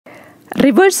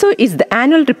Reverso is the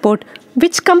annual report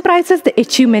which comprises the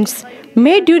achievements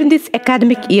made during this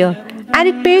academic year, and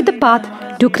it paved the path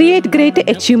to create greater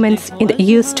achievements in the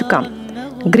years to come.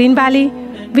 Green Valley,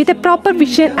 with a proper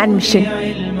vision and mission,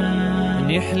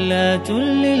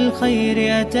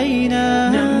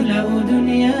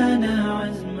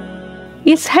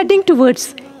 is heading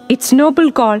towards its noble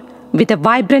goal with a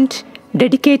vibrant,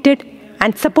 dedicated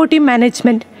and supportive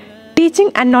management,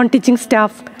 teaching and non-teaching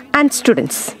staff and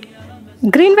students.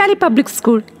 Green Valley Public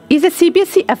School is a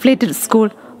CBSE affiliated school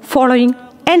following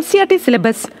NCERT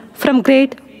syllabus from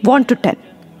grade 1 to 10.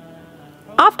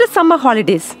 After summer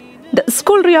holidays, the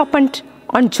school reopened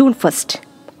on June 1st.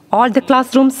 All the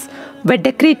classrooms were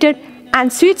decorated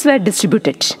and sweets were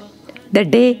distributed. The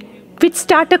day, which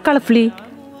started colorfully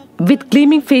with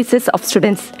gleaming faces of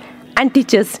students and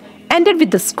teachers, ended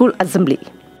with the school assembly.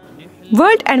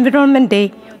 World Environment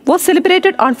Day was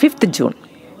celebrated on 5th June.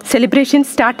 Celebrations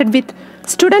started with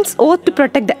students' oath to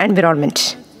protect the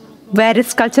environment.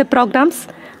 Various culture programs,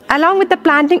 along with the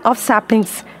planting of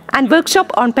saplings and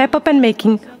workshop on paper pen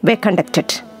making, were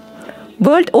conducted.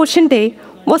 World Ocean Day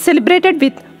was celebrated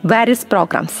with various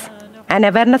programs. An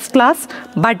awareness class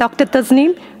by Dr.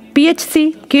 Tasneem,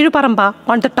 PhD, Nellikkapramba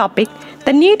on the topic,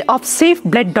 the need of safe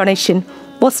blood donation,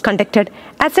 was conducted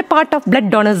as a part of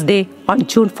Blood Donors Day on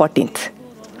June 14th.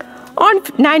 On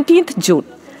 19th June,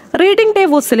 Reading Day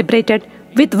was celebrated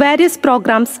with various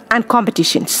programs and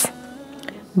competitions.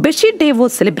 Bashir Day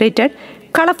was celebrated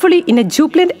colorfully in a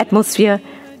jubilant atmosphere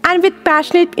and with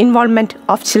passionate involvement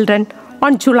of children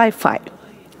on July 5.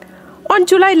 On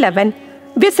July 11,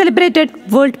 we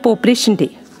celebrated World Population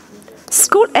Day.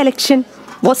 School election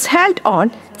was held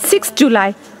on 6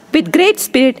 July with great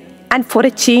spirit, and for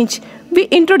a change, we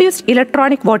introduced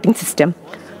electronic voting system,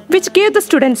 which gave the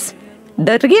students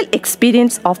the real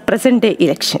experience of present-day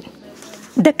election.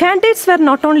 The candidates were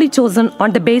not only chosen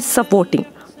on the basis of voting,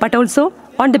 but also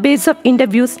on the basis of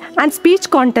interviews and speech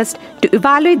contests to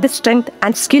evaluate the strength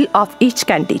and skill of each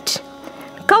candidate.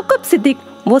 Kaukab Siddiq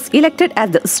was elected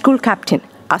as the school captain,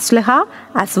 Aslaha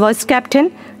as vice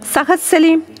captain, Sahad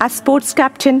Salim as sports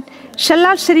captain,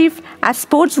 Shallal Sharif as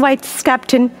sports vice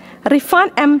captain,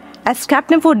 Rifan M as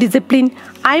captain for discipline,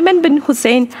 Ayman bin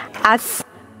Hussein as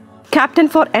captain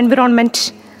for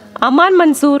environment, Aman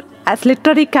Manzoor as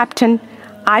literary captain,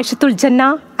 Aishatul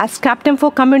Jannah as captain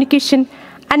for communication,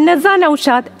 and Naza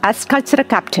Naushad as cultural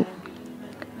captain.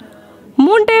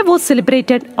 Moon Day was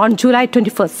celebrated on July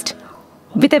 21st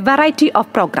with a variety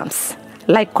of programs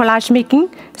like collage making,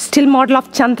 still model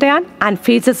of Chandrayaan and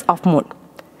phases of moon.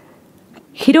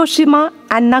 Hiroshima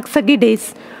and Nagasaki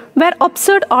days were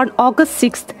observed on August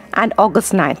 6th and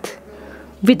August 9th.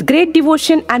 With great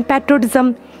devotion and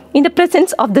patriotism in the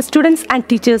presence of the students and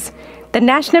teachers, the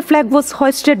national flag was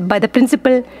hoisted by the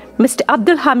principal, Mr.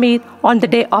 Abdul Hamid, on the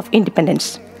day of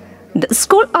independence. The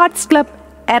School Arts Club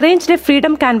arranged a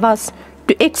freedom canvas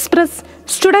to express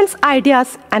students'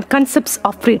 ideas and concepts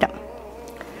of freedom.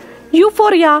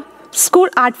 Euphoria School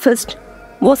Art Fest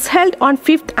was held on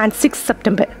 5th and 6th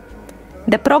September.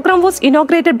 The program was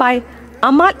inaugurated by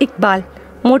Amal Iqbal,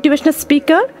 motivational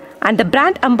speaker and the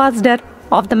brand ambassador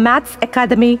of the Maths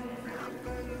Academy.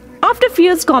 After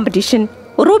fierce competition,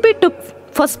 Ruby took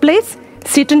first place,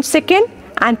 Seaton second,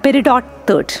 and Peridot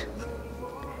third.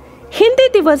 Hindi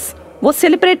Divas was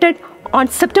celebrated on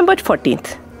September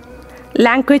 14th.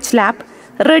 Language Lab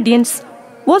Radiance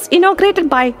was inaugurated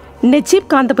by Najib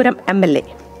Kandapuram MLA.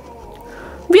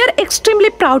 We are extremely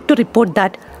proud to report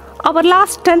that our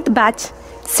last 10th batch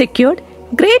secured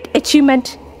great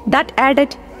achievement that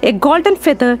added a golden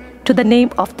feather to the name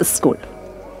of the school.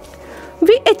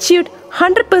 We achieved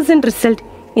 100% result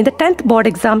in the 10th board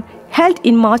exam held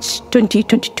in March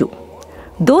 2022.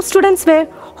 Those students were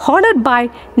honored by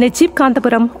Najib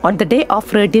Kandapuram on the day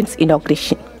of Radiance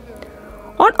inauguration.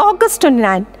 On August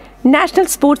 29, National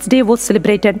Sports Day was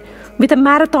celebrated with a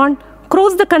marathon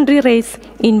cross-the-country race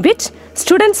in which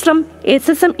students from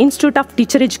SSM Institute of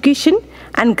Teacher Education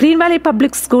and Green Valley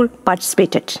Public School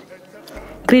participated.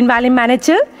 Green Valley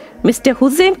manager Mr.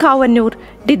 Hussein Kawanur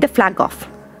did the flag off.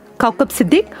 Kaukab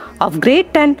Siddiq of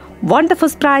grade 10 won the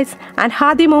first prize, and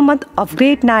Hadi Mohammed of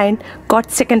grade 9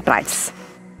 got second prize.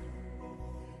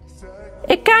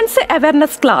 A cancer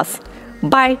awareness class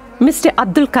by Mr.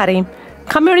 Abdul Karim,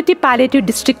 Community Palliative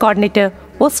District Coordinator,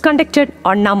 was conducted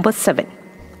on November 7.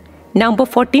 November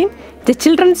 14, the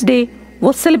Children's Day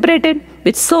was celebrated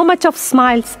with so much of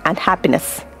smiles and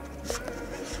happiness.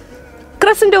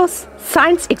 Crescendo's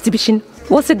science exhibition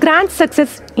was a grand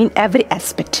success in every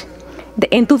aspect.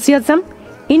 The enthusiasm,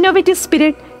 innovative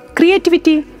spirit,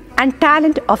 creativity, and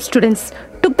talent of students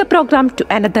took the program to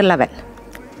another level.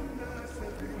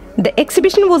 The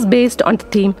exhibition was based on the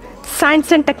theme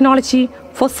Science and Technology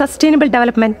for Sustainable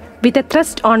Development with a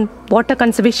thrust on water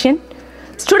conservation.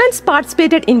 Students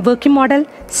participated in working model,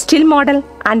 still model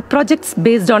and projects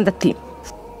based on the theme.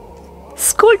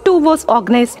 School tour was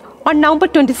organized on November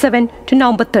 27 to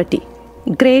November 30.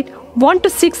 Grade 1 to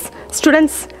 6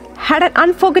 students had an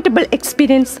unforgettable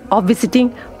experience of visiting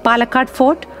Palakkad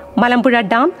Fort, Malampuzha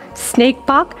Dam, Snake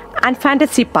Park and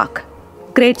Fantasy Park.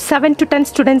 Grade 7 to 10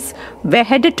 students were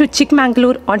headed to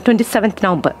Chikmagalur on 27th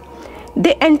November.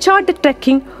 They enjoyed the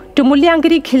trekking to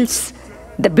Mullyanagiri Hills,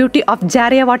 the beauty of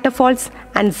Jariya waterfalls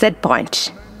and Z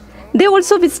Point. They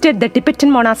also visited the Tibetan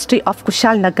monastery of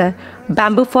Kushal Nagar,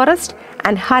 Bamboo Forest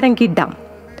and Harangi Dam.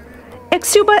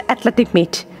 Exuber Athletic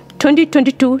Meet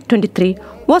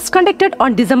 2022-23 was conducted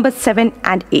on December 7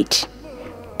 and 8.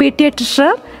 PTA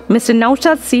Treasurer Mr.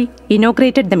 Naushad C.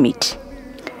 inaugurated the meet.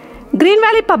 Green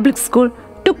Valley Public School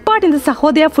took part in the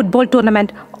Sahodaya football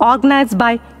tournament organized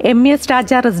by MES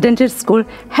Raja Residential School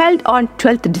held on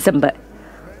 12th December.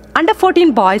 Under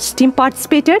 14 boys team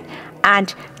participated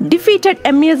and defeated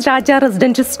MES Raja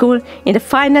Residential School in the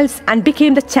finals and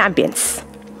became the champions.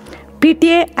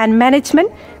 PTA and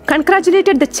management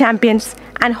congratulated the champions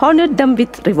and honored them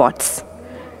with rewards.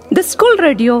 The school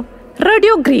radio,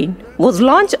 Radio Green, was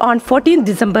launched on 14th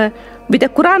December with a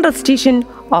Quran recitation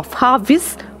of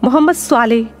Hafiz Muhammad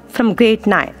Saleh from grade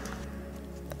 9.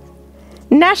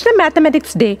 National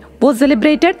Mathematics Day was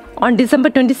celebrated on December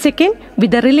 22nd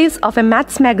with the release of a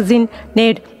maths magazine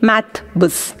named Math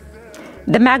Buzz.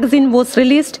 The magazine was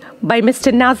released by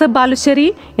Mr. Nazar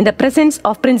Balushari in the presence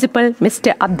of Principal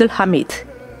Mr. Abdul Hamid.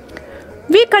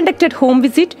 We conducted home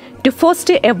visit to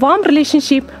foster a warm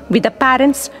relationship with the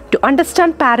parents to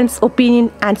understand parents'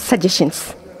 opinion and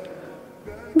suggestions.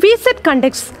 VSET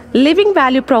conducts living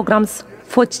value programs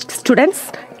for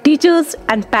students, teachers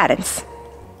and parents.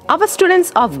 Our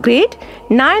students of grade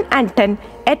 9 and 10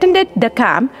 attended the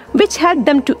camp which helped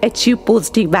them to achieve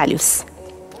positive values.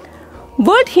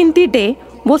 World Hindi Day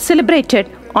was celebrated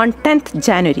on 10th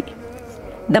January.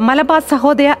 The Malabar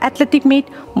Sahodaya Athletic Meet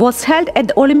was held at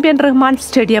the Olympian Rahman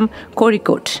Stadium,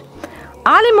 Kozhikode.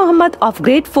 Ali Muhammad of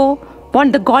grade 4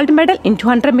 won the gold medal in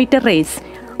 200-meter race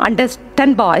under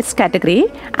 10 boys category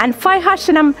and Faiha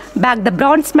Shanam bagged the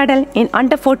bronze medal in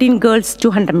under 14 girls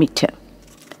 200-meter.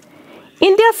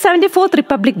 India's 74th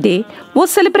Republic Day was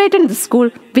celebrated in the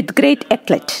school with great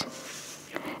eclat.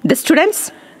 The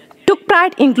students took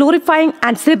pride in glorifying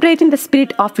and celebrating the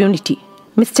spirit of unity.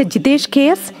 Mr. Jidesh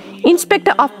K.S.,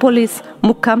 Inspector of Police,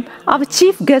 Mukkam, our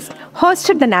chief guest,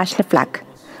 hosted the national flag.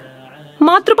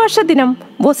 Matrubhasha Dinam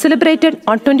was celebrated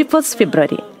on 21st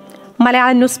February.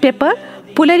 Malayalam newspaper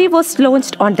Pulari was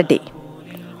launched on the day.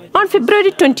 On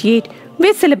February 28,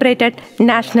 we celebrated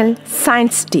National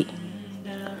Science Day.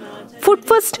 Food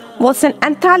Fest was an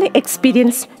enthralling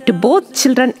experience to both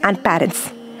children and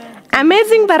parents.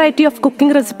 Amazing variety of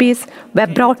cooking recipes were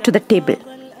brought to the table.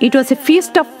 It was a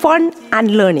feast of fun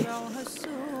and learning.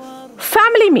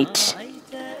 Family meet.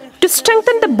 To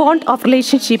strengthen the bond of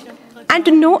relationship and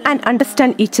to know and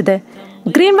understand each other,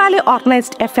 Green Valley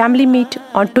organized a family meet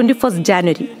on 21st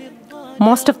January.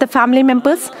 Most of the family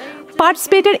members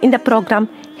participated in the program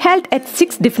held at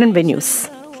 6 different venues.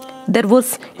 There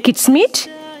was kids meet,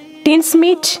 teens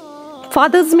meet,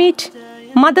 fathers meet,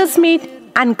 mothers meet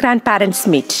and grandparents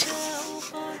meet.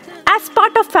 As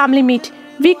part of family meet,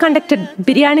 we conducted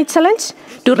Biryani Challenge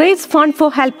to raise funds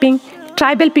for helping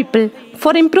tribal people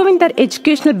for improving their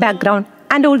educational background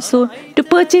and also to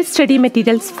purchase study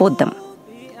materials for them.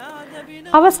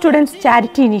 Our students'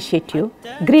 charity initiative,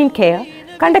 Green Care,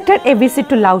 conducted a visit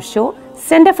to Love Show,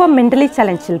 Center for Mentally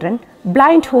Challenged Children,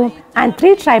 Blind Home and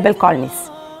 3 tribal colonies.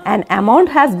 An amount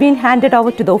has been handed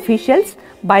over to the officials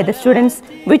by the students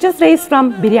which was raised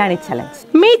from Biryani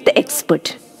Challenge. Meet the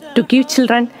expert to give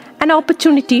children an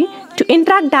opportunity to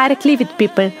interact directly with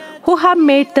people who have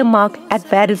made the mark at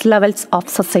various levels of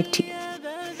society.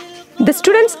 The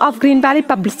students of Green Valley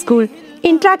Public School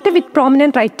interacted with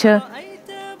prominent writer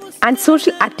and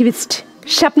social activist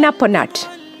Shabna Ponat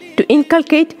to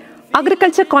inculcate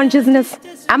agriculture consciousness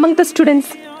among the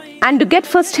students and to get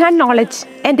first-hand knowledge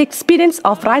and experience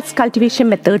of rice cultivation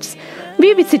methods.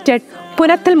 We visited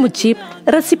Punathal Mujib,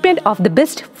 recipient of the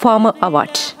Best Farmer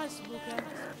Award.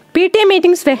 PTA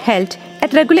meetings were held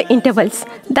at regular intervals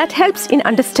that helps in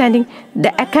understanding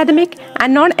the academic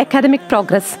and non-academic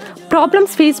progress,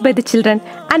 problems faced by the children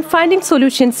and finding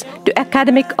solutions to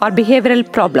academic or behavioral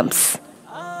problems.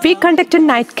 We conducted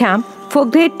night camp for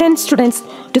grade 10 students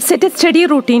to set a study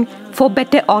routine for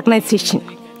better organization.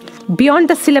 Beyond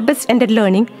the syllabus-ended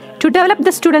learning, to develop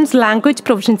the students' language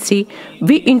proficiency,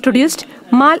 we introduced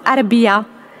Mal Arabiya,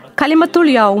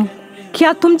 Kalimatul Yaum,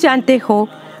 Kya Tum Jante Ho,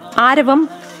 Aravam,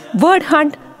 Word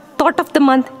Hunt, Thought of the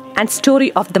Month, and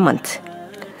Story of the Month.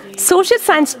 Social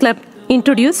Science Club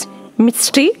introduced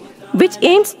Mystery, which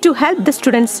aims to help the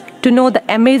students to know the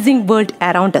amazing world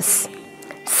around us.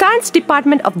 Science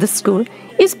department of the school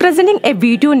is presenting a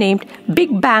video named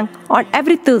Big Bang on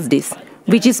every Thursdays,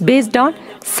 which is based on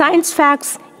science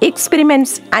facts,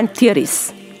 experiments, and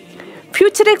theories.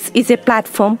 FutureX is a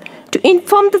platform to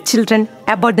inform the children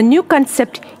about the new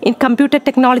concept in computer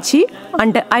technology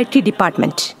under IT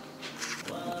department.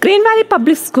 Green Valley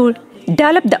Public School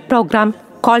developed the program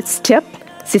called STEP,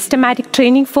 Systematic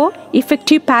Training for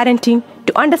Effective Parenting,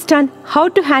 to understand how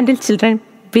to handle children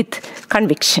with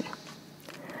conviction.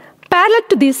 Parallel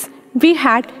to this, we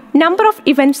had number of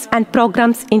events and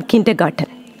programs in kindergarten.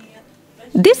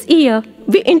 This year,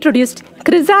 we introduced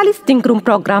Chrysalis Think Room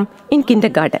program in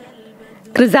kindergarten.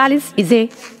 Chrysalis is a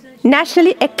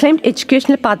nationally acclaimed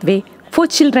educational pathway for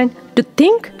children to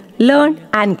think, learn,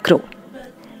 and grow.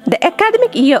 The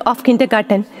academic year of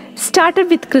kindergarten started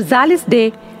with Chrysalis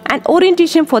Day and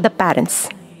orientation for the parents.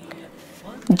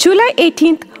 July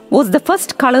 18th was the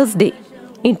first Colors Day,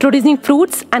 introducing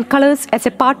fruits and colors as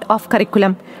a part of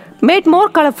curriculum, made more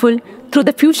colorful through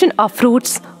the fusion of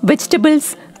fruits,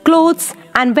 vegetables, clothes,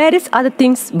 and various other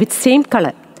things with same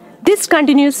color. This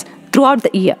continues throughout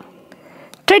the year.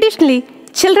 Traditionally,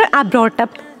 children are brought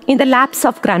up in the laps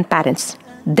of grandparents.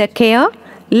 Their care,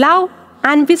 love,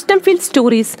 and wisdom-filled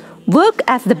stories work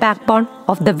as the backbone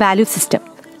of the value system,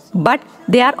 but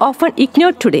they are often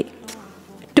ignored today.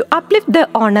 To uplift their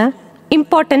honor,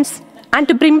 importance, and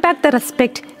to bring back the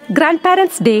respect,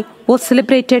 Grandparents' Day was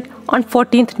celebrated on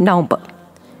 14th November.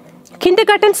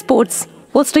 Kindergarten sports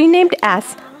was renamed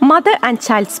as Mother and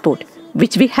Child Sport,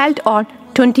 which we held on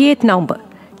 28th November.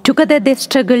 Together they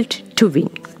struggled to win.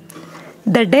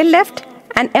 The day left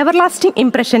an everlasting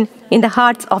impression in the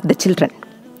hearts of the children.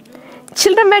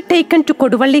 Children were taken to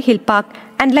Koduvalli Hill Park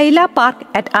and Laila Park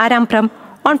at Arampram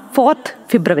on 4th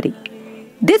February.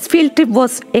 This field trip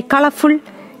was a colorful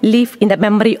leaf in the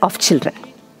memory of children.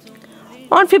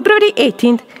 On February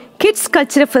 18th, Kids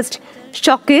Culture Fest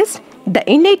showcased the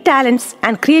innate talents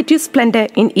and creative splendor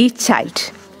in each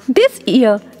child. This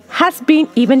year has been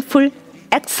eventful,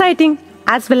 exciting,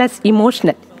 as well as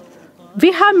emotional.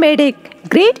 We have made a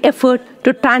great effort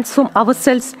to transform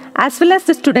ourselves as well as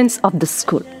the students of the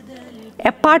school.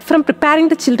 Apart from preparing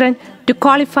the children to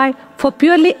qualify for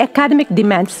purely academic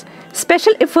demands,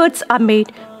 special efforts are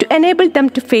made to enable them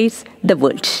to face the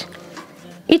world.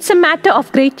 It's a matter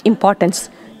of great importance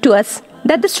to us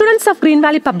that the students of Green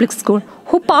Valley Public School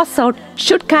who pass out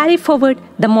should carry forward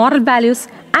the moral values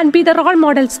and be the role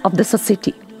models of the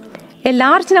society. A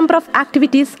large number of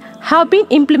activities have been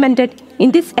implemented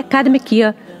in this academic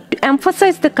year to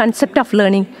emphasize the concept of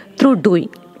learning through doing.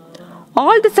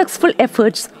 All the successful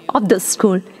efforts of the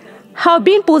school have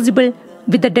been possible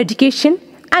with the dedication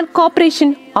and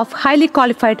cooperation of highly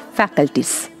qualified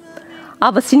faculties.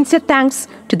 Our sincere thanks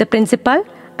to the principal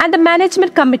and the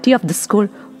management committee of the school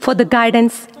for the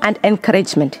guidance and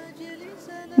encouragement.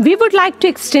 We would like to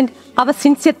extend our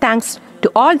sincere thanks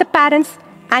to all the parents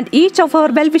and each of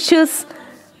our well-wishers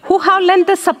who have lent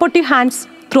their supportive hands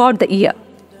throughout the year.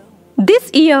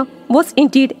 This year was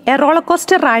indeed a roller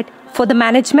coaster ride for the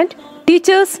management,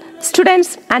 teachers,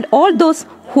 students, and all those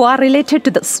who are related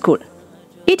to the school.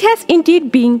 It has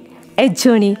indeed been a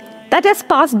journey that has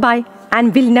passed by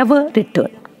and will never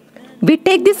return. We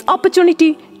take this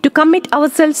opportunity to commit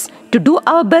ourselves to do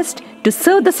our best to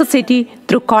serve the society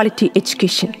through quality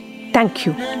education. Thank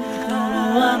you.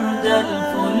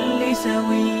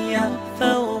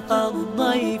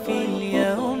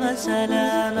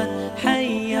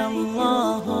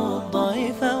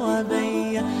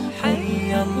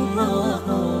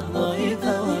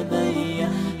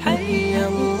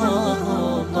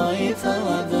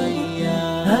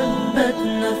 هبت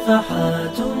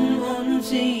نفحات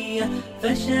أنسية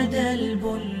فشد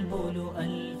البلبل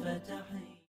الفتح